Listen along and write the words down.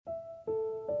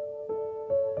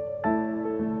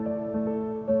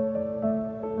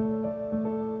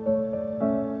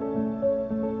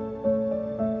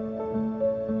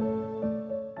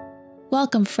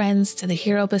Welcome, friends, to The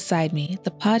Hero Beside Me, the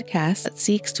podcast that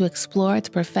seeks to explore the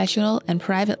professional and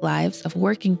private lives of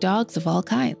working dogs of all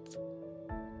kinds.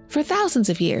 For thousands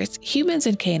of years, humans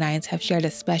and canines have shared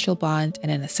a special bond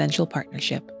and an essential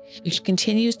partnership, which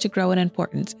continues to grow in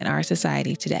importance in our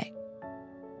society today.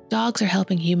 Dogs are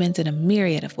helping humans in a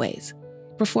myriad of ways,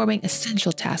 performing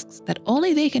essential tasks that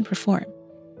only they can perform.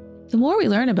 The more we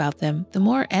learn about them, the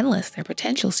more endless their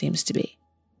potential seems to be.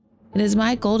 It is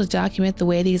my goal to document the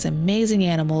way these amazing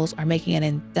animals are making an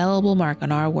indelible mark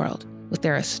on our world with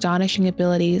their astonishing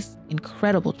abilities,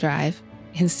 incredible drive,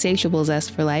 insatiable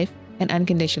zest for life, and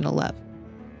unconditional love,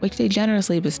 which they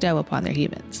generously bestow upon their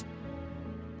humans.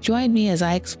 Join me as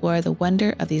I explore the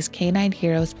wonder of these canine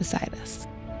heroes beside us.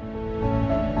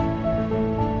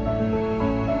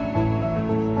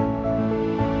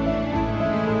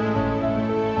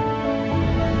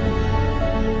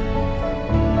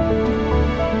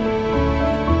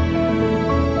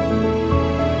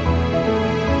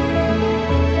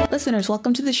 Listeners,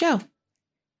 welcome to the show.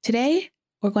 Today,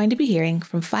 we're going to be hearing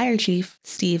from Fire Chief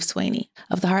Steve Swaney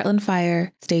of the Heartland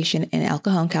Fire Station in El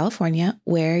Cajon, California,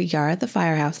 where Yara the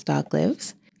Firehouse Dog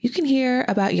lives. You can hear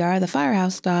about Yara the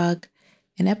Firehouse Dog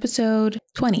in episode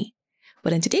 20.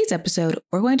 But in today's episode,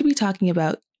 we're going to be talking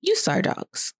about USAR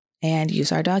dogs and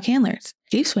USAR dog handlers.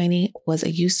 Chief Swaney was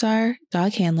a USAR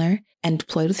dog handler and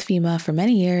deployed with FEMA for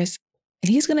many years.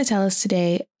 And he's going to tell us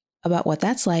today about what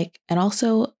that's like, and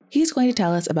also he's going to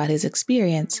tell us about his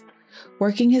experience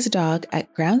working his dog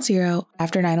at Ground Zero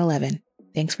after 9/11.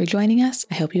 Thanks for joining us.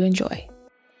 I hope you enjoy.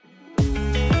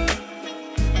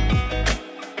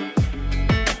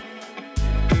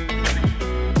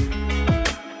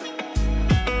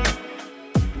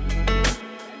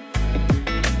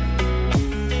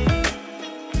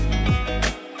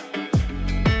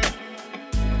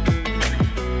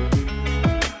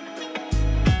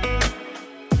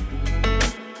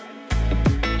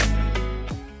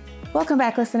 Welcome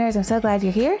back, listeners. I'm so glad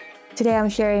you're here. Today I'm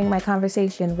sharing my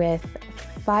conversation with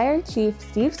Fire Chief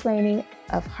Steve Swaney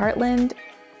of Heartland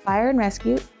Fire and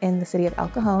Rescue in the city of El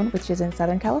Cajon, which is in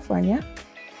Southern California.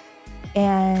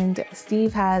 And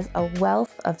Steve has a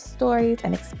wealth of stories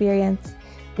and experience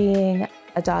being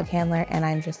a dog handler, and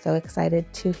I'm just so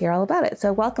excited to hear all about it.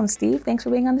 So welcome, Steve. Thanks for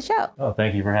being on the show. Oh,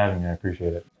 thank you for having me. I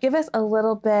appreciate it. Give us a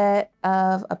little bit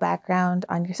of a background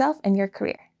on yourself and your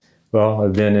career. Well,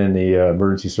 I've been in the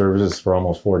emergency services for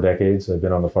almost 4 decades. I've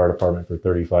been on the fire department for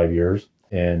 35 years.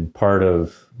 And part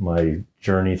of my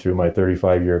journey through my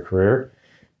 35-year career,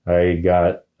 I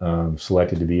got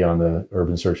selected to be on the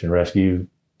urban search and rescue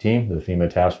team, the FEMA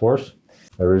task force.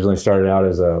 I originally started out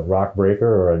as a rock breaker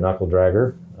or a knuckle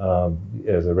dragger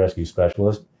as a rescue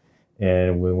specialist.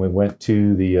 And when we went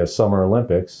to the Summer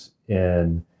Olympics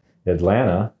in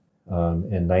Atlanta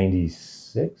in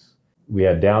 96, we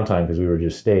had downtime because we were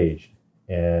just staged.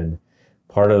 And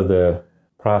part of the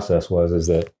process is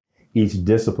that each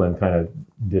discipline kind of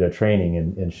did a training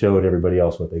and showed everybody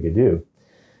else what they could do.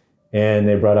 And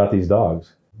they brought out these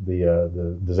dogs,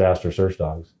 the disaster search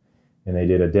dogs. And they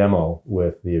did a demo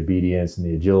with the obedience and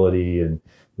the agility and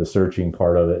the searching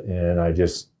part of it. And I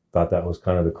just thought that was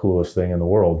kind of the coolest thing in the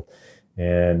world.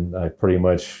 And I pretty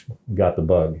much got the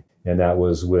bug. And that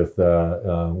was with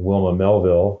Wilma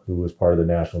Melville, who was part of the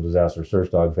National Disaster Search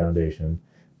Dog Foundation,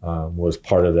 was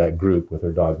part of that group with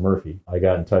her dog Murphy. I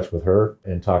got in touch with her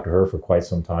and talked to her for quite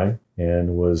some time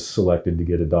and was selected to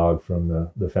get a dog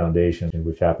from the foundation,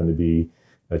 which happened to be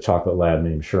a chocolate lab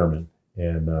named Sherman.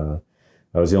 And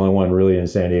I was the only one really in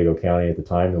San Diego County at the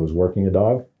time that was working a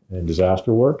dog in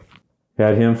disaster work.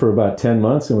 Had him for about 10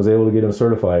 months and was able to get him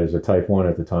certified as a Type 1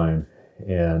 at the time.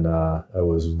 And I had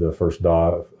the first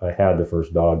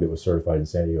dog that was certified in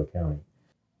San Diego County.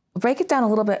 Break it down a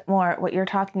little bit more, what you're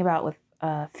talking about with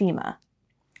FEMA.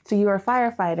 So you were a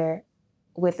firefighter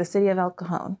with the city of El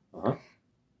Cajon. Uh-huh.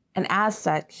 And as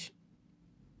such,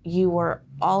 you were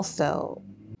also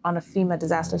on a FEMA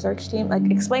disaster search team. Like,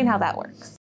 explain how that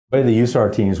works. The way the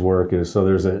USAR teams work is, so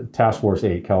there's a Task Force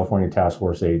 8, California Task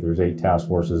Force 8. There's 8 task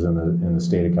forces in the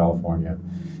state of California,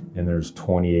 and there's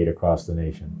 28 across the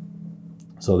nation.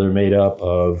 So they're made up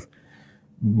of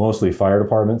mostly fire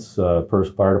departments,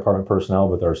 fire department personnel,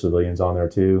 but there are civilians on there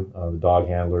too. The dog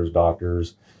handlers,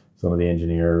 doctors, some of the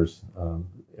engineers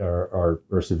are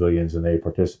civilians, and they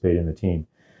participate in the team.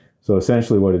 So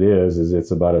essentially what it is it's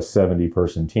about a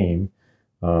 70-person team.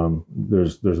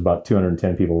 There's about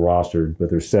 210 people rostered,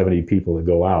 but there's 70 people that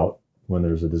go out when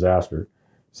there's a disaster.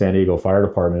 San Diego Fire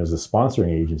Department is a sponsoring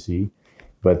agency,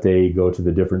 but they go to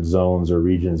the different zones or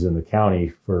regions in the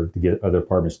county to get other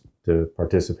departments to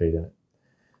participate in it.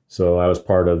 So I was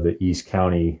part of the East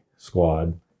County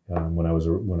squad, when I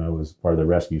was part of the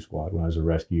rescue squad, when I was a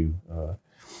rescue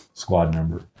squad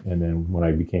member. And then when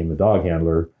I became the dog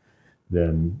handler,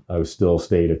 then I was still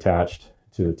stayed attached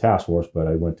to the task force, but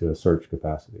I went to a search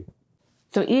capacity.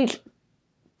 So each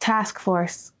task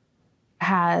force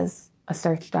has a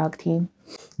search dog team?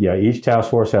 Yeah, each task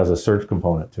force has a search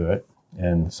component to it.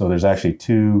 And so there's actually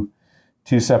two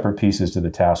separate pieces to the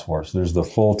task force. There's the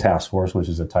full task force, which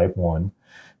is a type 1,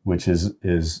 which is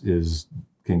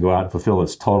can go out and fulfill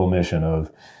its total mission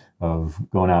of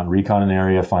going out and recon an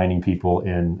area, finding people,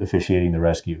 and officiating the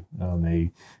rescue.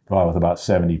 They go out with about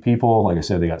 70 people. Like I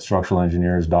said, they got structural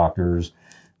engineers, doctors,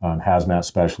 hazmat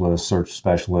specialists, search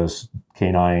specialists,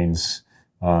 canines,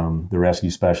 the rescue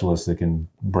specialists that can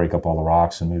break up all the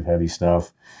rocks and move heavy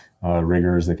stuff,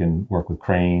 riggers that can work with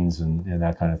cranes and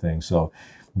that kind of thing. So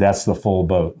that's the full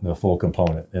boat, the full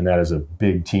component. And that is a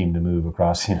big team to move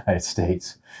across the United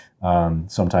States.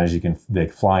 Sometimes they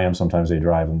fly them, sometimes they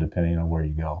drive them, depending on where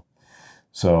you go.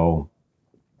 So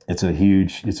it's a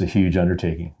huge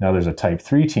undertaking. Now there's a type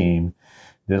 3 team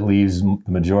that leaves the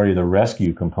majority of the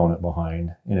rescue component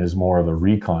behind and is more of a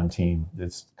recon team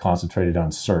that's concentrated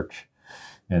on search.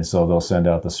 And so they'll send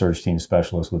out the search team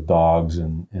specialists with dogs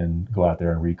and go out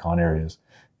there and recon areas.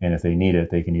 And if they need it,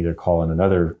 they can either call in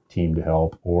another team to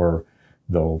help, or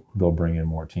they'll bring in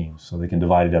more teams. So they can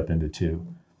divide it up into 2.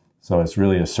 So it's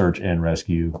really a search and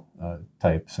rescue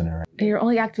type scenario. And you're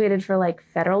only activated for like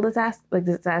federal disasters, like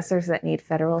disasters that need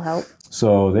federal help?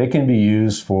 So they can be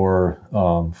used for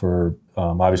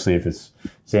obviously if it's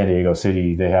San Diego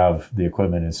City, they have the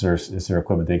equipment. It's their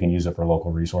equipment. They can use it for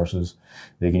local resources.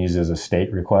 They can use it as a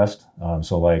state request.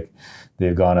 So like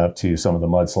they've gone up to some of the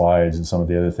mudslides and some of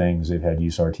the other things. They've had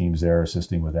USAR teams there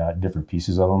assisting with that, different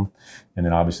pieces of them. And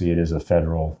then obviously it is a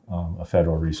federal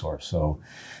resource. So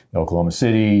Oklahoma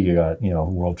City, you got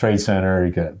World Trade Center,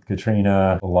 you got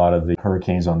Katrina, a lot of the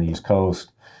hurricanes on the East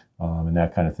Coast, and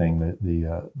that kind of thing. That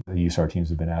the USAR teams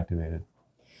have been activated.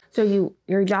 So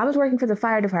your job is working for the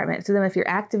fire department. So then if you're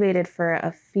activated for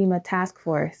a FEMA task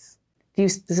force,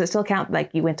 does it still count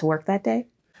like you went to work that day?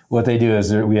 What they do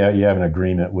is you have an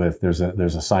agreement with, there's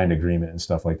a signed agreement and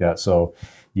stuff like that. So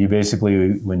you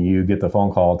basically, when you get the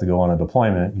phone call to go on a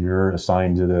deployment, you're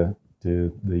assigned to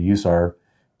the USAR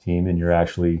team and you're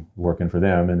actually working for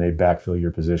them, and they backfill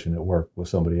your position at work with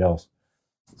somebody else.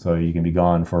 So you can be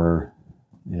gone for,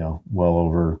 well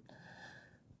over,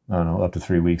 I don't know, up to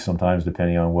 3 weeks sometimes,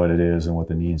 depending on what it is and what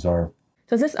the needs are.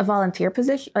 So is this a volunteer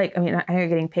position? Like, I mean, I know you're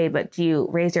getting paid, but do you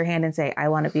raise your hand and say, I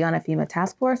want to be on a FEMA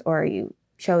task force, or are you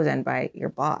chosen by your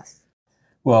boss?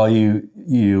 Well, you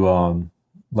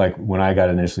like when I got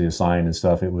initially assigned and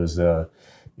stuff, it was a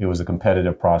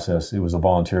competitive process. It was a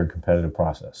volunteer competitive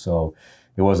process. So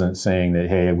it wasn't saying that,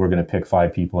 hey, we're going to pick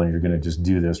 5 people and you're going to just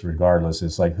do this regardless.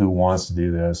 It's like, who wants to do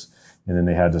this? And then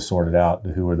they had to sort it out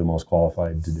to who were the most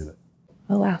qualified to do it.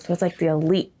 Oh, wow. So it's like the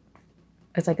elite.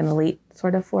 It's like an elite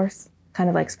sort of force, kind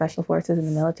of like special forces in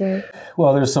the military.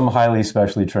 Well, there's some highly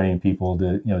specially trained people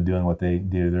doing what they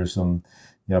do. There's some,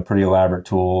 pretty elaborate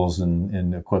tools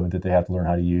and equipment that they have to learn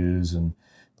how to use. And,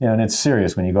 and it's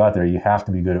serious. When you go out there, you have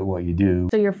to be good at what you do.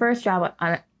 So your first job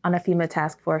on a FEMA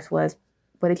task force was,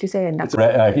 what did you say?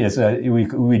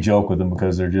 We joke with them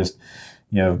because they're just,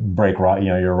 break rock.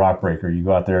 You're a rock breaker. You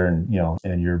go out there and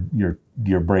and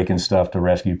you're breaking stuff to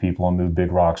rescue people and move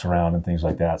big rocks around and things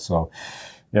like that. So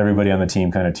everybody on the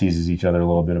team kind of teases each other a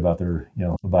little bit about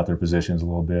their positions a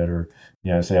little bit, or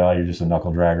say, oh, you're just a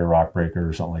knuckle dragger, rock breaker,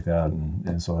 or something like that.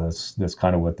 And so that's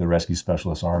kind of what the rescue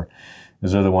specialists are.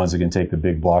 Is they're the ones that can take the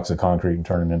big blocks of concrete and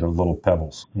turn them into little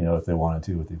pebbles, if they wanted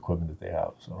to with the equipment that they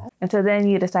have. So. And so then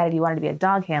you decided you wanted to be a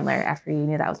dog handler after you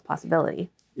knew that was a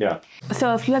possibility. Yeah.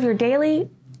 So if you have your daily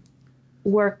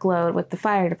workload with the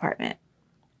fire department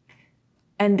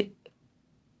and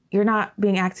you're not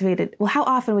being activated, well, how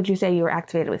often would you say you were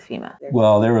activated with FEMA?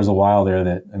 Well, there was a while there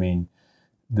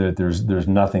that there's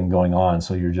nothing going on,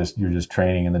 so you're just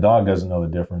training, and the dog doesn't know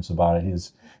the difference about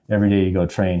it. Every day you go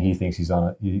train, he thinks he's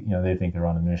on they think they're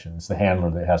on a mission. It's the handler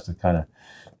that has to kind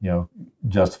of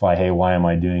justify, hey, why am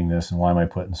I doing this and why am I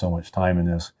putting so much time in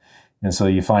this? And so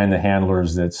you find the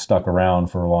handlers that stuck around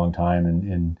for a long time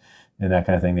and that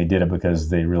kind of thing. They did it because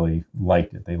they really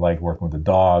liked it. They liked working with the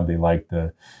dog. They liked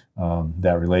that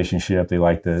relationship. They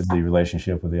liked the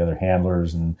relationship with the other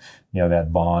handlers and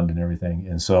that bond and everything.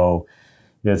 And so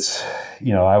it's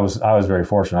I was very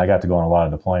fortunate. I got to go on a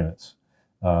lot of deployments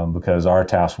because our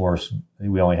task force,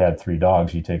 we only had 3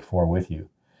 dogs. You take 4 with you.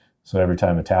 So every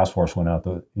time the task force went out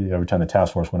the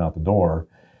door,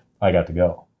 I got to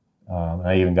go.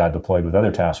 I even got deployed with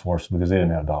other task forces because they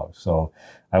didn't have dogs. So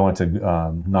I went to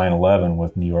 9/11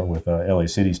 with New York with LA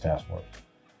City's task force.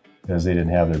 because they didn't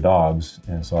have their dogs.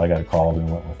 And so I got called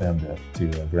and went with them to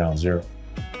Ground Zero.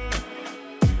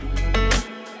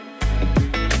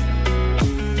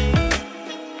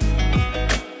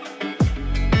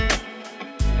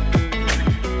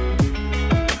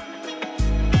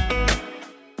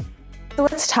 So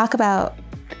let's talk about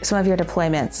some of your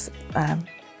deployments,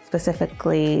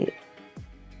 specifically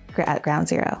at Ground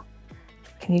Zero.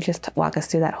 Can you just walk us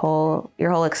through your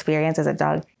whole experience as a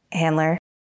dog handler?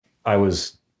 I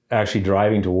was actually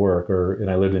driving to work, and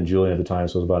I lived in Julian at the time,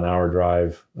 so it was about an hour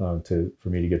drive for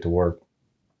me to get to work.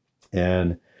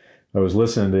 And I was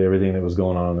listening to everything that was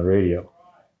going on the radio.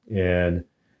 And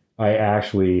I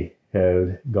actually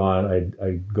had gone,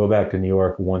 I go back to New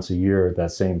York once a year at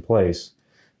that same place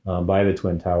by the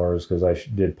Twin Towers, because I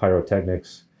did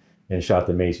pyrotechnics and shot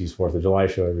the Macy's 4th of July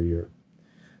show every year.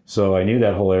 So I knew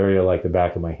that whole area like the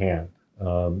back of my hand.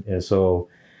 And so,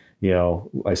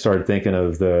 I started thinking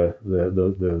of the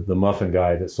muffin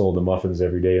guy that sold the muffins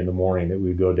every day in the morning, that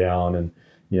we'd go down, and,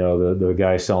 the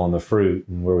guy selling the fruit,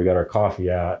 and where we got our coffee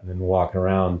at, and then walking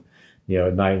around,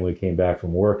 at night when we came back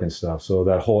from work and stuff. So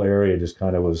that whole area just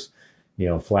kind of was,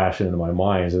 flashing into my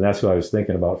mind. And that's who I was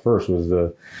thinking about first, was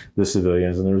the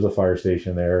civilians. And there was a fire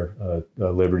station there,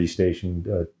 Liberty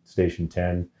Station, Station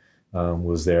 10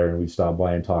 was there, and we'd stop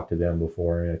by and talk to them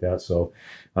before and like that. So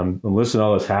I'm listening to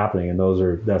all this happening,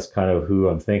 and that's kind of who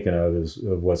I'm thinking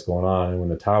of what's going on. And when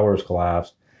the towers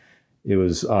collapsed, it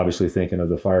was obviously thinking of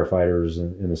the firefighters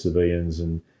and the civilians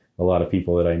and a lot of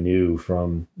people that I knew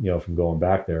from going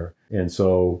back there. And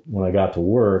so when I got to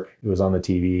work, it was on the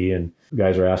TV, and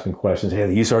guys are asking questions. Hey,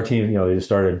 the USAR team, they just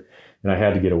started, and I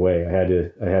had to get away. I had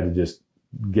to just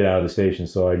get out of the station.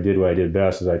 So I did what I did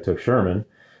best, is I took Sherman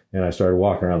and I started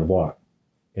walking around the block.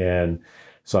 And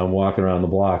so I'm walking around the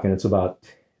block, and it's about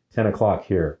 10 o'clock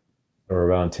here, or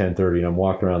around 10:30, and I'm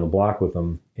walking around the block with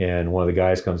them, and one of the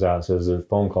guys comes out and says, "There's a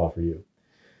phone call for you."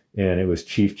 And it was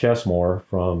Chief Chesmore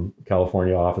from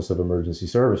California Office of Emergency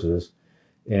Services.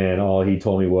 And all he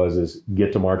told me was,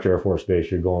 get to March Air Force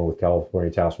Base. You're going with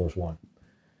California Task Force 1.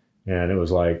 And it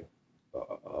was like,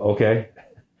 okay.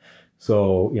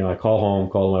 So, I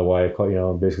called my wife,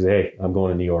 basically, hey, I'm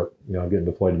going to New York. I'm getting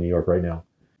deployed to New York right now.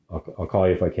 I'll call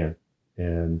you if I can.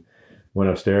 And went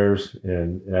upstairs,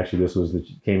 and actually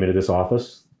came into this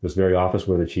very office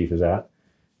where the chief is at.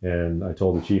 And I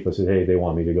told the chief, I said, hey, they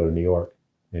want me to go to New York.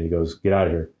 And he goes, get out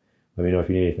of here. Let me know if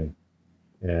you need anything.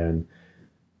 And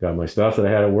got my stuff that I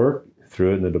had at work,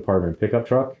 threw it in the department pickup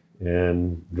truck,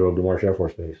 and drove to Marsh Air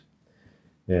Force Base.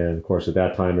 And of course, at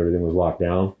that time, everything was locked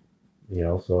down,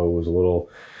 so it was a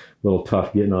little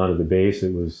tough getting onto the base.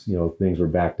 It was, things were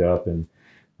backed up, and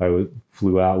I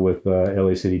flew out with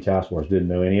LA City Task Force. Didn't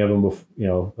know any of them,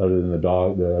 other than the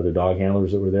other dog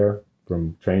handlers that were there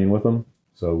from training with them.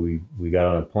 So we got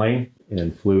on a plane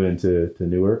and flew into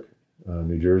Newark,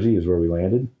 New Jersey is where we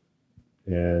landed.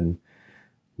 And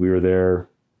we were there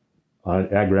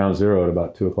at Ground Zero at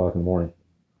about 2 o'clock in the morning.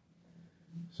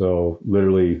 So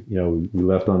literally, we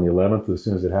left on the 11th as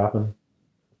soon as it happened,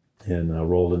 and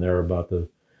rolled in there about the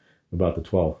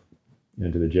 12th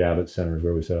into the Javits Centers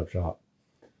where we set up shop.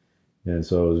 And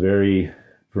so it was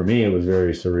for me, it was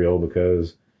very surreal,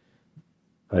 because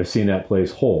I've seen that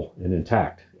place whole and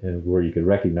intact, and where you could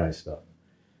recognize stuff.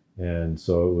 And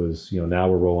so it was, now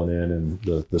we're rolling in,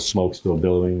 and the smoke's still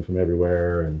billowing from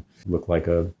everywhere, and looked like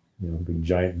a big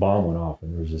giant bomb went off,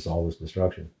 and there was just all this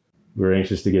destruction. We were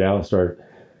anxious to get out and start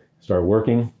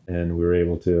working, and we were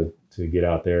able to get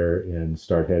out there and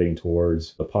start heading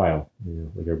towards the pile,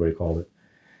 like everybody called it.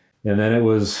 And then it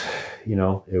was,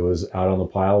 it was out on the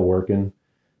pile working.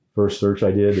 First search I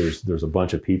did, there's a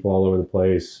bunch of people all over the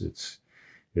place.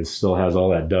 It still has all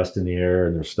that dust in the air,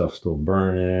 and there's stuff still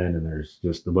burning, and there's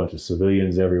just a bunch of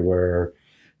civilians everywhere.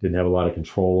 Didn't have a lot of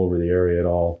control over the area at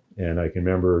all. And I can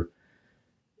remember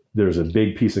there's a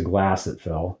big piece of glass that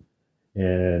fell,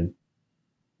 and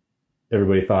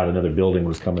everybody thought another building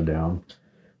was coming down.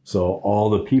 So all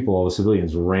the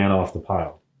civilians ran off the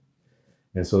pile.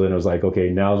 And so then it was like, okay,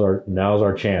 now's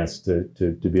our chance to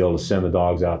be able to send the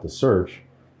dogs out to search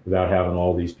without having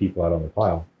all these people out on the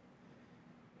pile.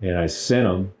 And I sent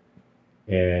him,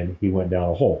 and he went down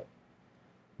a hole.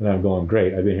 And I'm going,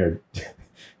 great, I've been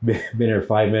here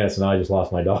 5 minutes, and I just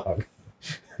lost my dog.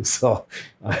 So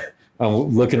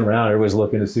I'm looking around, everybody's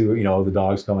looking to see, the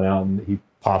dog's coming out, and he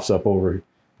pops up over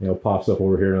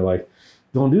here, and I'm like,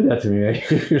 don't do that to me, man.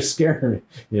 You're scaring me,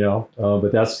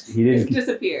 But he didn't. He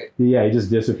disappeared. Yeah, he just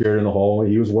disappeared in the hole.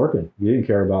 He was working. He didn't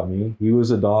care about me. He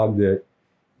was a dog that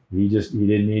he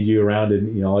didn't need you around,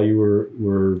 and all you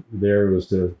were there was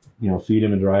to feed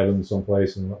him and drive him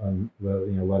someplace and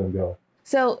let him go.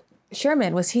 So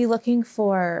Sherman, was he looking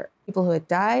for people who had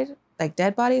died, like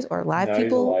dead bodies, or live No,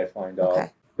 people? He's a live find dog.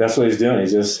 Okay. That's what he's doing.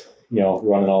 He's just,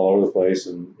 running all over the place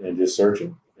and just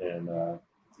searching. And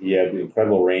he had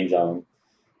incredible range on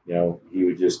him. He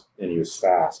was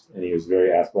fast and he was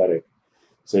very athletic.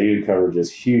 So he would cover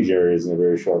just huge areas in a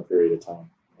very short period of time.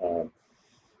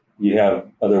 You have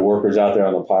other workers out there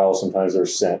on the pile. Sometimes their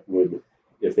scent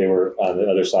if they were on the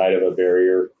other side of a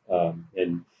barrier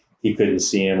and he couldn't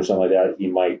see him or something like that, he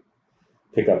might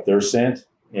pick up their scent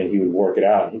and he would work it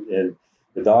out. And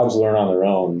the dogs learn on their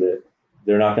own that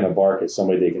they're not going to bark at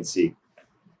somebody they can see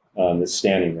that's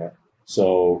standing there.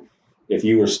 So if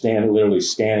you were literally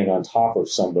standing on top of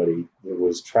somebody that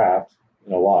was trapped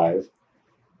and alive,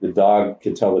 the dog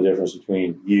could tell the difference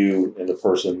between you and the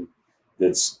person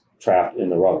that's trapped in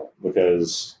the rubble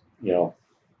because,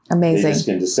 amazing. They just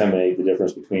can disseminate the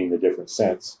difference between the different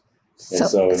scents.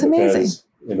 It's amazing.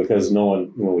 Because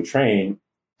when we train,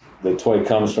 the toy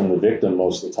comes from the victim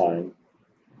most of the time.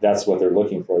 That's what they're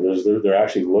looking for. They're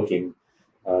actually looking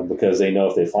because they know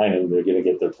if they find him, they're going to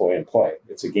get their toy and play.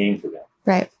 It's a game for them.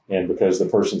 Right. And because the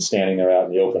person standing there out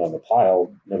in the open on the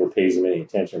pile never pays them any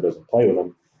attention or doesn't play with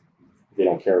them, they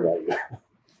don't care about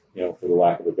you, for the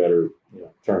lack of a better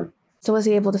term. So was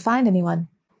he able to find anyone?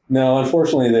 No,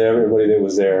 unfortunately, everybody that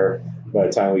was there, by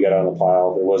the time we got on the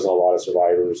pile, there wasn't a lot of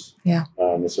survivors. Yeah.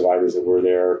 The survivors that were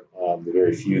there, the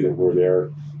very few that were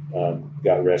there,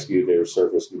 got rescued. They were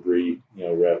surface debris,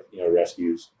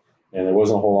 rescues, and there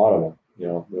wasn't a whole lot of them.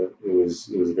 It was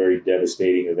a very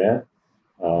devastating event,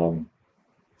 and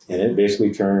it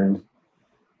basically turned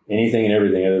anything and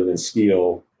everything other than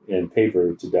steel and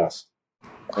paper to dust.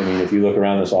 I mean, if you look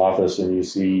around this office and you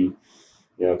see,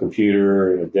 a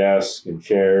computer and a desk and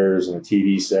chairs and a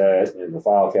TV set and the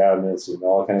file cabinets and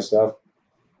all that kind of stuff,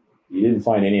 you didn't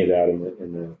find any of that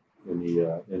in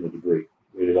the debris.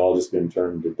 It had all just been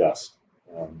turned to dust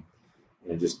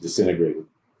and just disintegrated.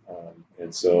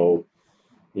 And so,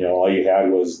 all you had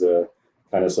was the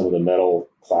kind of some of the metal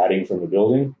cladding from the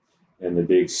building and the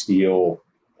big steel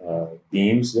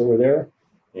beams that were there,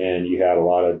 and you had a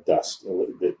lot of dust,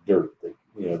 dirt,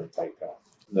 the tight path.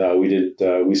 No, we did.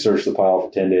 We searched the pile for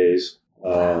 10 days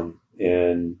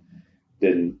and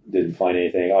didn't find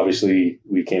anything. Obviously,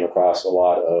 we came across a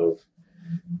lot of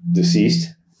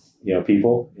deceased,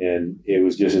 people, and it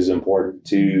was just as important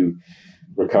to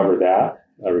recover them.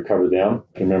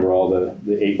 I can remember all the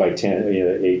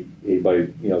 8x10, 8 by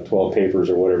 12 papers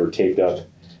or whatever taped up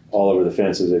all over the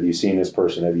fences. Have you seen this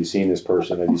person? Have you seen this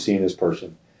person? Have you seen this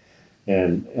person?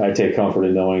 And I take comfort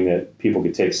in knowing that people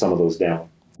could take some of those down.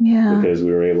 Yeah. Because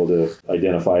we were able to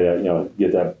identify that,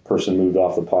 get that person moved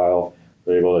off the pile.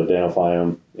 We were able to identify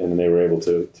them, and then they were able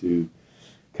to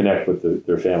connect with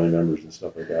their family members and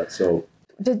stuff like that. So,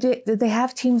 did they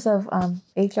have teams of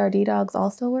HRD dogs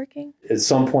also working? At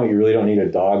some point, you really don't need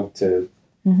a dog to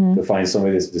find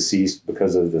somebody that's deceased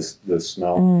because of the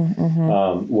smell.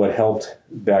 Mm-hmm. What helped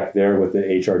back there with the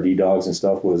HRD dogs and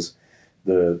stuff was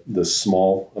the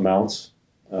small amounts,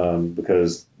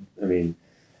 because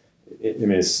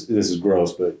this is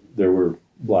gross, but there were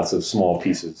lots of small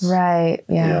pieces, right?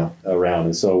 Yeah, around,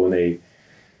 and so when they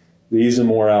used them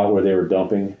more out where they were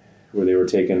dumping, where they were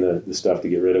taking the stuff to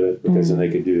get rid of it, because then they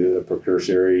could do a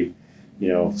precursory,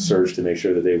 search to make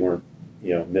sure that they weren't,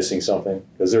 missing something,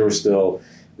 because they were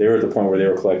at the point where they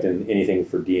were collecting anything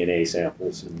for DNA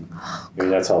samples, and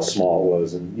that's how small it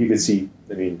was, and you could see.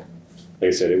 Like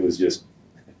I said, it was just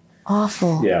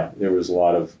awful. Yeah, there was a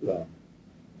lot of that.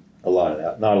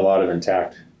 Not a lot of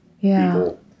intact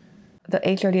people. The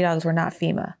HRD dogs were not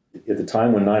FEMA. At the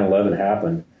time when 9/11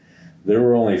 happened, there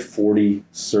were only 40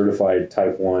 certified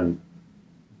Type 1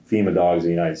 FEMA dogs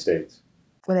in the United States.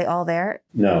 Were they all there?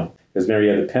 No, because Mary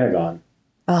had the Pentagon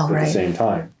at the same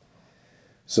time.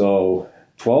 So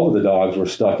 12 of the dogs were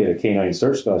stuck at a canine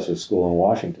search specialist school in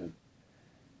Washington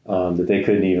that they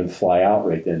couldn't even fly out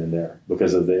right then and there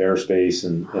because of the airspace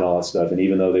and all that stuff. And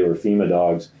even though they were FEMA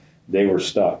dogs, they were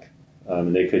stuck.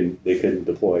 And they couldn't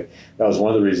deploy. That was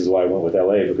one of the reasons why I went with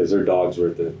LA, because their dogs were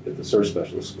at the search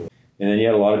specialist school. And then you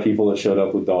had a lot of people that showed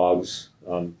up with dogs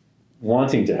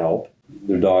wanting to help.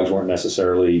 Their dogs weren't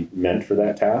necessarily meant for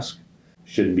that task,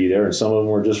 shouldn't be there, and some of them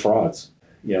were just frauds.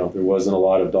 There wasn't a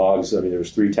lot of dogs. There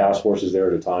was 3 task forces there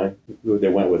at a time. They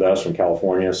went with us from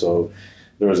California, so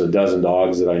there was a dozen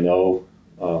dogs that I know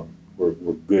were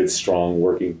good, strong,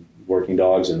 working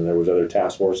dogs, and there was other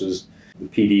task forces. The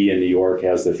PD in New York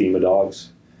has the FEMA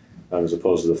dogs, as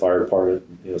opposed to the fire department.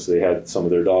 So they had some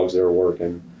of their dogs there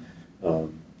working.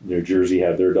 New Jersey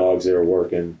had their dogs there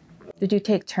working. Did you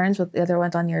take turns with the other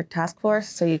ones on your task force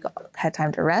so you had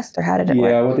time to rest, or how did it work?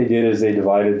 Yeah, what they did is they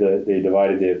divided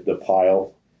the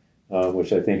pile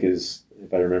which I think is,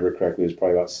 if I remember correctly, is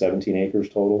probably about 17 acres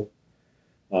total.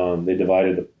 They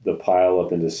divided the pile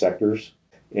up into sectors.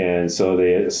 And so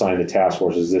they assigned the task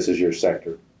forces, this is your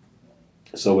sector.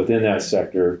 So within that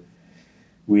sector,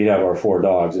 we'd have our 4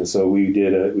 dogs. And so we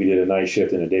did a night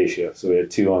shift and a day shift. So we had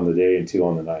 2 on the day and 2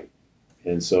 on the night.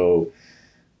 And so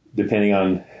depending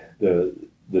on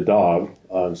the dog,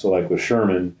 so like with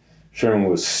Sherman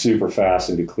was super fast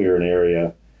and could clear an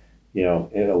area,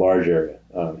 in a large area.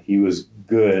 He was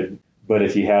good, but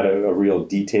if you had a real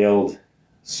detailed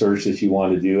search that you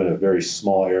wanted to do in a very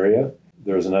small area,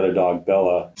 there was another dog,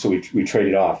 Bella, so we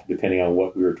traded off depending on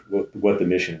what the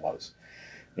mission was.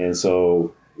 And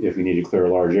so if we needed to clear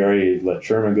a large area, you'd let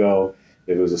Sherman go.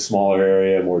 If it was a smaller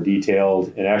area, more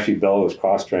detailed, and actually Bella was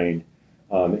cross-trained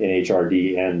in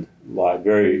HRD and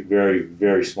very, very,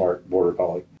 very smart border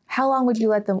collie. How long would you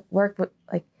let them work? Would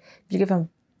you give them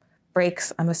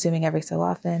breaks, I'm assuming, every so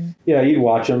often? Yeah, you'd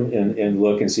watch them and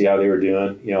look and see how they were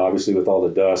doing, obviously with all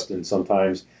the dust, and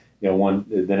sometimes,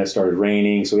 then it started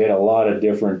raining. So we had a lot of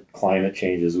different climate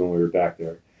changes when we were back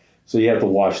there. So you have to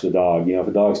watch the dog. If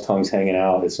a dog's tongue's hanging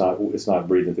out, it's not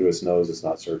breathing through its nose, it's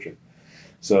not searching.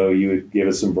 So you would give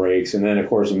it some breaks. And then, of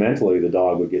course, mentally, the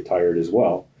dog would get tired as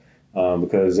well.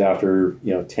 Because after,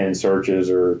 10 searches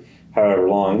or however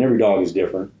long, and every dog is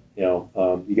different, you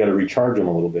got to recharge them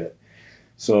a little bit.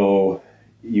 So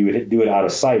you would do it out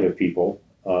of sight of people.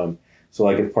 So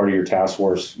like if part of your task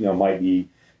force, might be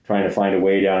trying to find a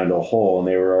way down into a hole and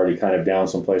they were already kind of down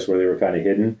someplace where they were kind of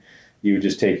hidden, you would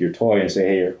just take your toy and say,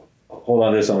 hey, hold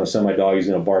on to this, I'm going to send my dog, he's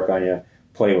going to bark on you,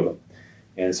 play with him.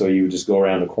 And so you would just go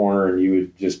around the corner and you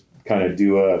would just kind of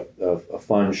do a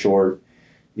fun short,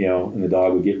 and the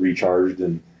dog would get recharged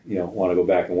and, want to go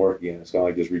back and work again. It's kind of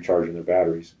like just recharging their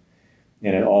batteries.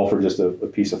 And it all for just a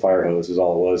piece of fire hose is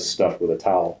all it was, stuffed with a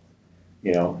towel,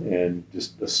 and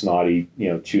just a snotty,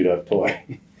 chewed up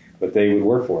toy. But they would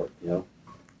work for it,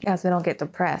 Yeah, so they don't get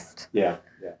depressed. Yeah.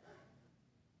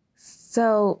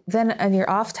 So then on your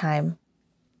off time,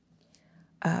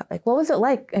 what was it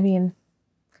like? I mean,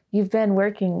 you've been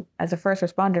working as a first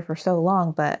responder for so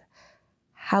long, but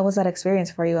how was that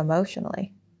experience for you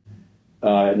emotionally?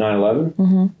 At 9/11?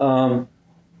 Mm-hmm.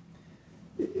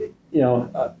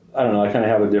 I don't know. I kind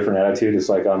of have a different attitude. It's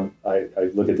like I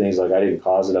look at things like I didn't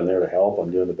cause it. I'm there to help.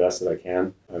 I'm doing the best that I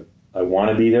can. I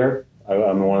want to be there.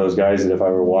 I'm one of those guys that if I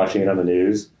were watching it on the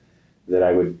news, that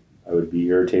I would be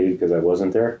irritated because I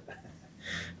wasn't there.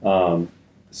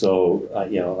 So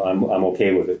I'm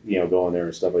okay with it. Going there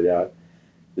and stuff like that.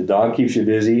 The dog keeps you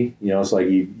busy. It's like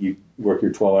you work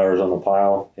your 12 hours on the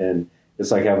pile, and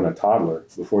it's like having a toddler.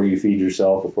 Before you feed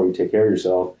yourself, before you take care of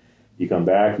yourself, you come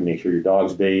back, you make sure your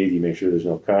dog's bathed, you make sure there's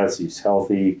no cuts, he's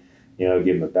healthy, give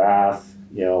him a bath,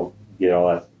 get all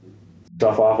that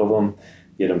stuff off of him,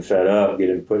 get him fed up, get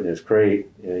him put in his crate,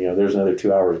 and, there's another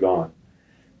 2 hours gone.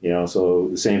 So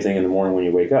the same thing in the morning when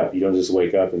you wake up. You don't just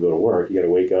wake up and go to work. You got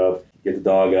to wake up, get the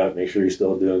dog up, make sure he's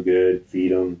still doing good,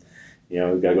 feed him,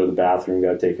 got to go to the bathroom,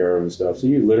 got to take care of him and stuff. So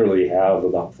you literally have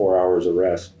about 4 hours of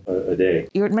rest a day.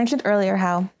 You mentioned earlier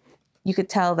how you could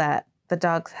tell that the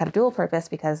dogs had a dual purpose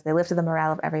because they lifted the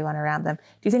morale of everyone around them. Do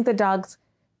you think the dogs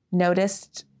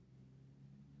noticed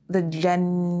the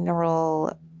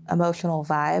general emotional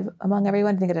vibe among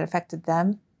everyone? Do you think it affected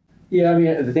them? Yeah, I mean,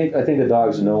 I think the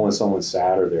dogs know when someone's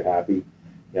sad or they're happy.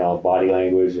 Body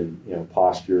language and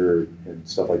posture and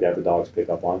stuff like that, the dogs pick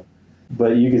up on.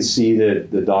 But you could see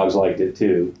that the dogs liked it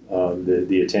too,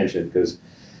 the attention, because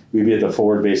we'd be at the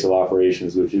forward base of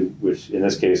operations, which in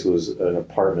this case was an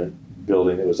apartment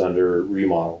building that was under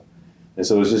remodel, and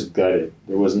so it was just gutted.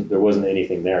 There wasn't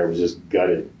anything there. It was just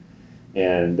gutted,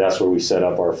 and that's where we set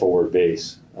up our forward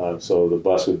base. So the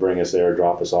bus would bring us there,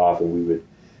 drop us off, and we would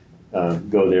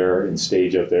go there and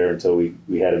stage up there until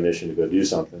we had a mission to go do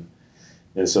something.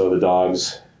 And so the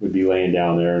dogs would be laying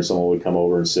down there, and someone would come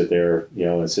over and sit there,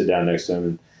 and sit down next to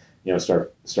them, and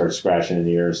start scratching in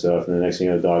the ear and stuff. And the next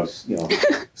thing the dog's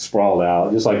sprawled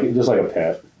out, just like a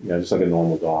pet, just like a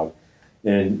normal dog.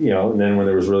 And and then when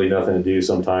there was really nothing to do,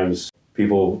 sometimes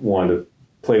people wanted to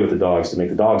play with the dogs to make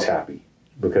the dogs happy,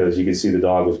 because you could see the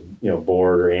dog was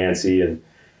bored or antsy, and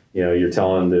you're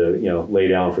telling him to lay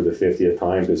down for the 50th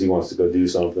time because he wants to go do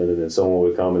something, and then someone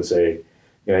would come and say,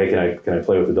 hey, can I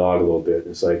play with the dog a little bit?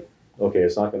 And it's like, okay,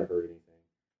 it's not going to hurt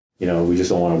anything. We just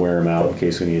don't want to wear him out in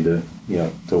case we need to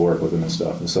to work with him and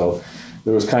stuff. And so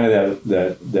there was kind of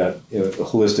that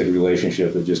holistic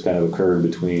relationship that just kind of occurred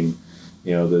between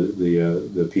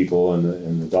the people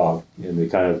and the dog, and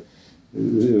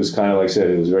it was kind of like I said,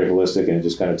 it was very holistic, and it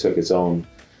just kind of took its own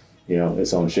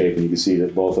shape, and you could see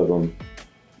that both of them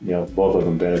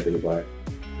benefited by it.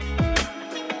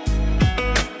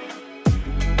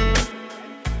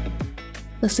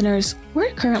 Listeners,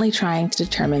 we're currently trying to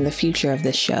determine the future of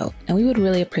this show, and we would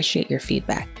really appreciate your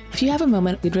feedback. If you have a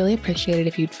moment, we'd really appreciate it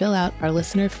if you'd fill out our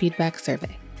listener feedback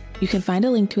survey. You can find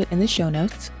a link to it in the show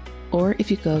notes, or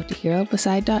if you go to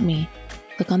herobeside.me,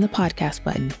 click on the podcast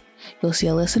button. You'll see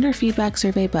a listener feedback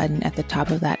survey button at the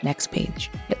top of that next page.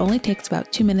 It only takes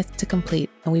about 2 minutes to complete,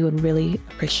 and we would really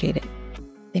appreciate it.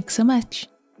 Thanks so much.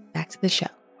 Back to the show.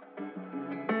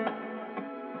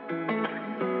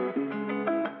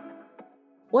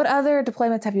 What other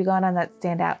deployments have you gone on that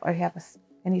stand out, or you have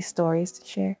any stories to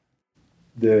share?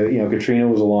 Katrina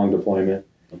was a long deployment.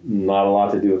 Not a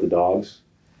lot to do with the dogs.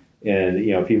 And,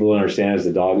 people don't understand is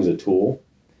the dog is a tool,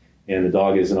 and the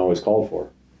dog isn't always called for.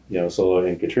 So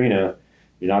in Katrina,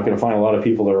 you're not going to find a lot of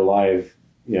people that are alive,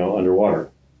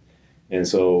 underwater. And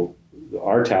so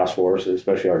our task force,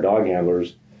 especially our dog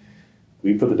handlers,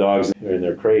 we put the dogs in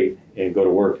their crate and go to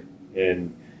work.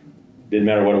 And didn't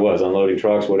matter what it was, unloading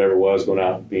trucks, whatever it was, going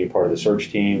out, being part of the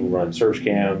search team, running search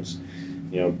cams,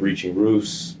 breaching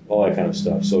roofs, all that kind of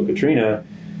stuff. So Katrina,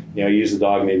 I used the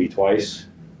dog maybe twice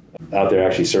out there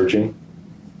actually searching,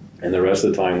 and the rest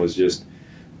of the time was just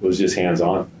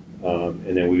hands-on.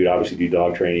 And then we would obviously do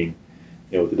dog training,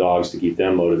 with the dogs to keep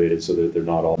them motivated so that they're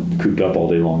not all cooped up all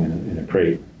day long in a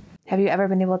crate. Have you ever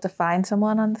been able to find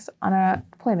someone on a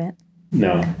deployment?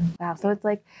 No. Wow. So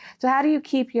so how do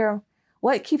you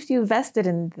what keeps you vested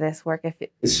in this work?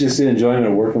 It's just the enjoyment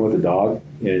of working with the dog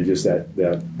and just that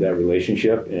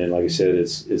relationship. And like I said,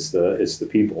 it's the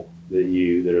people that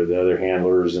are the other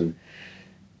handlers, and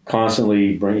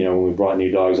constantly when we brought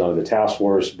new dogs onto the task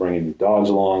force, bringing new dogs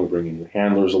along, bringing new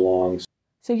handlers along.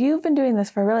 So you've been doing this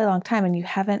for a really long time, and you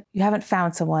haven't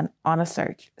found someone on a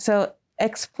search. So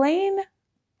explain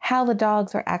how the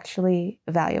dogs are actually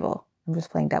valuable. I'm just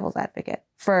playing devil's advocate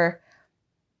for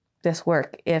this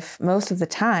work if most of the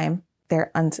time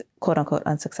they're quote unquote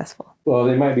unsuccessful. Well,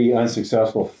 they might be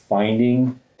unsuccessful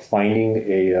finding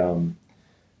a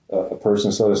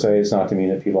person, so to say. It's not to mean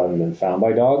that people haven't been found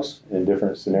by dogs in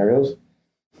different scenarios.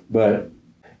 But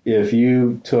if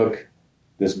you took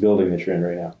this building that you're in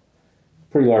right now,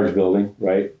 pretty large building,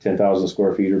 right? 10,000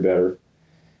 square feet or better.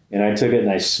 And I took it and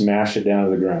I smashed it down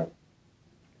to the ground.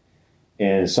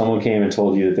 And someone came and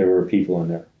told you that there were people in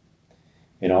there.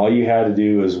 And all you had to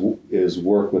do is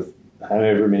work with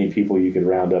however many people you could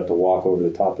round up to walk over the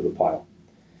top of the pile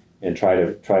and try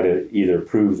to either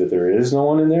prove that there is no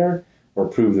one in there or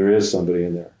prove there is somebody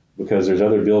in there, because there's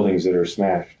other buildings that are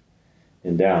smashed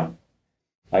and down.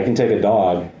 I can take a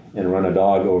dog and run a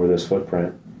dog over this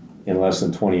footprint in less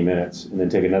than 20 minutes, and then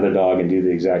take another dog and do the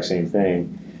exact same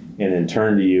thing, and then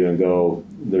turn to you and go,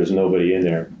 there's nobody in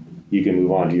there. You can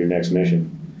move on to your next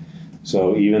mission.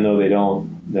 So even though they don't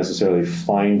necessarily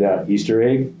find that Easter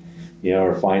egg,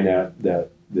 or find the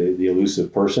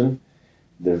elusive person,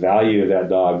 the value of that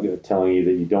dog telling you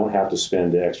that you don't have to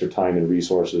spend the extra time and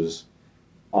resources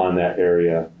on that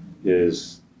area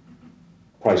is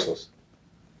priceless.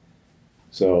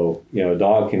 So, a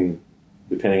dog can,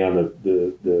 depending on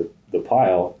the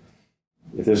pile,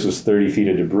 if this was 30 feet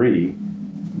of debris,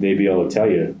 they'd be able to tell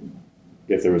you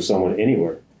if there was someone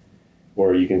anywhere.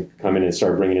 Or you can come in and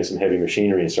start bringing in some heavy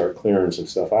machinery and start clearing some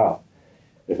stuff out.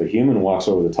 If a human walks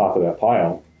over the top of that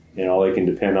pile and all they can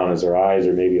depend on is their eyes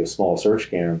or maybe a small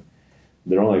search cam,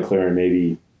 they're only clearing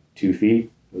maybe 2 feet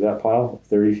of that pile,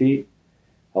 30 feet.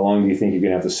 How long do you think you're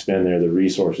going to have to spend there, the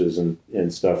resources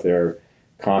and stuff there,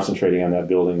 concentrating on that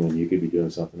building when you could be doing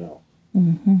something else?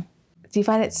 Mm-hmm. Do you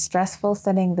find it stressful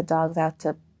sending the dogs out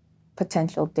to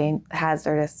potential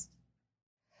hazardous?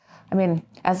 I mean,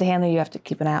 as a handler, you have to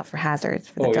keep an eye out for hazards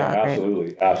for the dog, yeah, absolutely,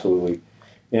 right? Absolutely.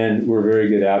 And we're very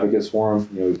good advocates for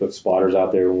them. We put spotters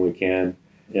out there when we can.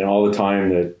 And all the time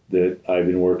that I've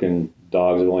been working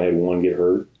dogs, I've only had one get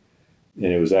hurt. And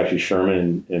it was actually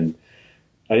Sherman. And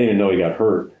I didn't even know he got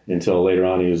hurt until later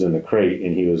on. He was in the crate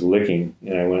and he was licking.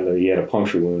 And I went, he had a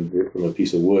puncture wound from a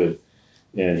piece of wood.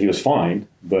 And he was fine.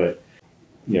 But,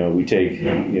 we take,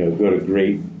 go to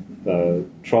great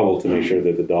trouble to make sure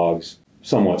that the dog's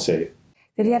somewhat safe.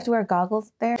 Did he have to wear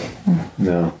goggles there?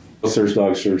 No. Search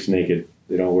dogs search naked.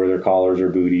 They don't wear their collars or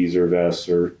booties or vests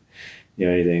or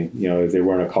anything. If they're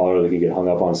wearing a collar, they can get hung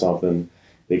up on something.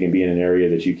 They can be in an area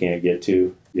that you can't get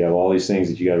to. You have all these things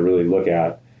that you got to really look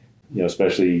at,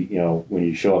 especially, when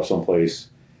you show up someplace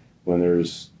when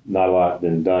there's not a lot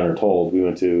been done or told. We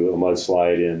went to a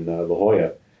mudslide in La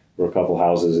Jolla where a couple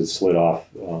houses had slid off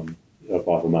up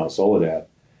off of Mount Soledad.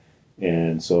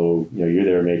 And so, you're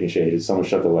there making sure, did someone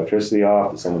shut the electricity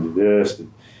off? Did someone do this?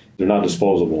 They're not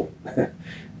disposable,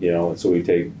 and so we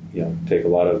take a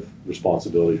lot of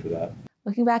responsibility for that.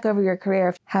 Looking back over your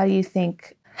career, how do you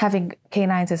think having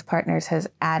canines as partners has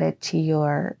added to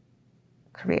your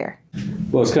career?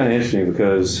 Well, it's kind of interesting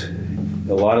because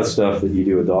a lot of stuff that you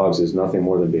do with dogs is nothing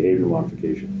more than behavior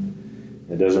modification.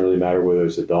 It doesn't really matter whether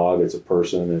it's a dog, it's a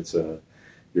person, it's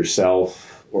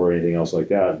yourself, or anything else like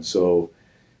that. And so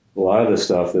a lot of the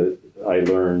stuff that I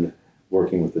learned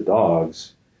working with the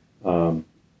dogs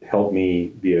helped me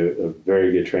be a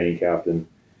very good training captain,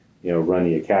 run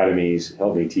the academies,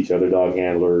 helped me teach other dog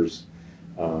handlers,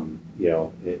 and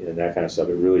that kind of stuff.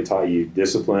 It really taught you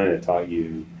discipline. It taught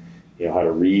you, how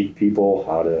to read people,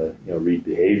 how to, read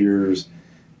behaviors,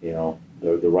 the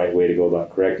right way to go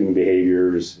about correcting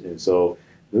behaviors. And so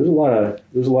there's a lot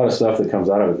of stuff that comes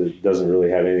out of it that doesn't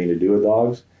really have anything to do with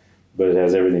dogs, but it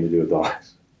has everything to do with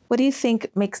dogs. What do you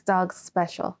think makes dogs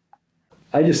special?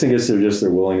 I just think it's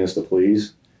their willingness to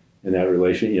please, and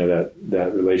that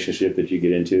that relationship that you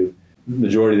get into.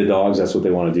 Majority of the dogs, that's what they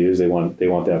want to do, is they want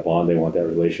that bond, they want that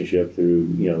relationship through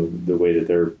the way that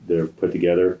they're put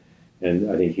together. And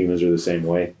I think humans are the same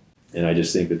way. And I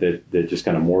just think that just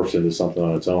kind of morphs into something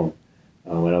on its own.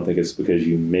 I don't think it's because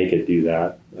you make it do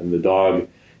that. And the dog,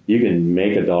 you can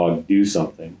make a dog do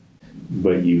something,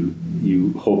 but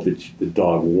you hope that the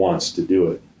dog wants to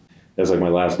do it. That's like my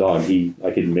last dog.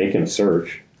 I could make him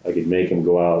search. I could make him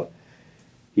go out.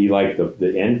 He liked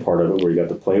the end part of it where he got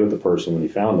to play with the person when he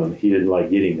found them. He didn't like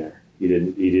getting there. He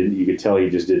didn't, you could tell he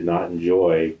just did not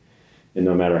enjoy, and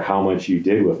no matter how much you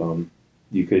did with him,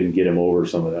 you couldn't get him over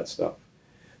some of that stuff.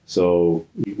 So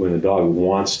when the dog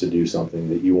wants to do something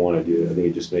that you want to do, I think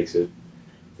it just makes it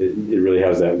really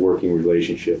has that working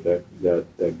relationship,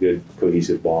 that good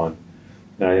cohesive bond.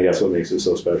 And I think that's what makes it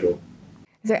so special.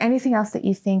 Is there anything else that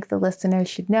you think the listeners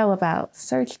should know about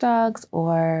search dogs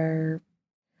or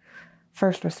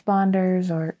first responders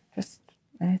or just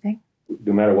anything?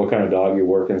 No matter what kind of dog you're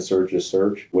working, search is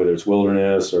search, whether it's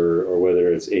wilderness or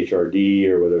whether it's HRD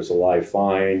or whether it's a live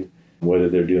find, whether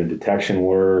they're doing detection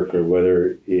work or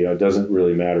whether, it doesn't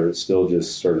really matter. It's still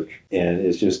just search. And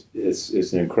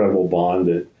it's an incredible bond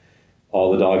that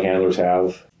all the dog handlers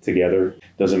have together.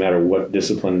 Doesn't matter what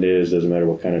discipline it is, doesn't matter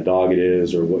what kind of dog it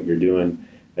is or what you're doing.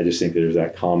 I just think there's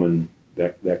that common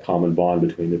bond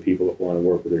between the people that want to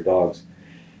work with their dogs.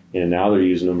 And now they're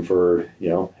using them for,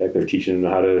 they're teaching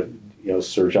them how to,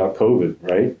 search out COVID,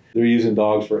 right? They're using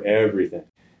dogs for everything.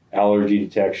 Allergy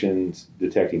detections,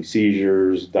 detecting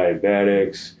seizures,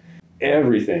 diabetics,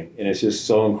 everything. And it's just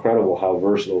so incredible how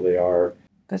versatile they are.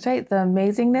 That's right. The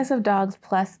amazingness of dogs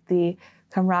plus the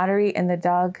camaraderie in the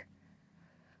dog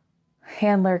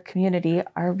handler community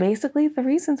are basically the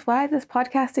reasons why this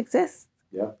podcast exists.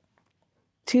 Yeah.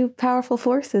 Two powerful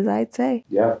forces, I'd say.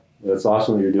 Yeah. That's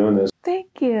awesome that you're doing this.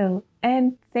 Thank you.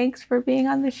 And thanks for being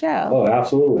on the show. Oh,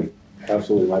 absolutely.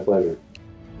 Absolutely. My pleasure.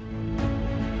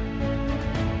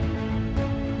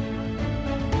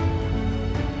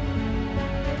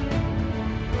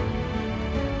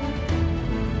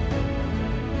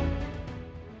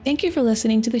 Thank you for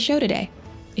listening to the show today.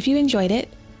 If you enjoyed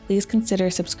it, please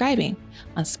consider subscribing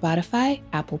on Spotify,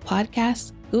 Apple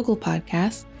Podcasts, Google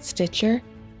Podcasts, Stitcher,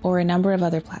 or a number of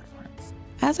other platforms.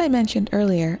 As I mentioned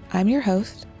earlier, I'm your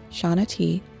host, Shauna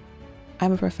T.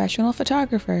 I'm a professional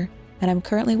photographer, and I'm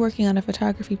currently working on a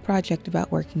photography project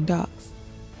about working dogs.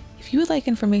 If you would like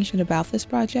information about this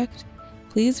project,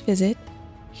 please visit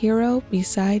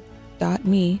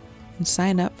herobeside.me and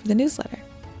sign up for the newsletter.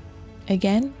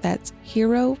 Again, that's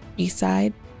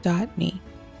herobeside.me.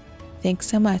 Thanks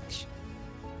so much.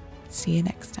 See you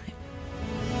next time.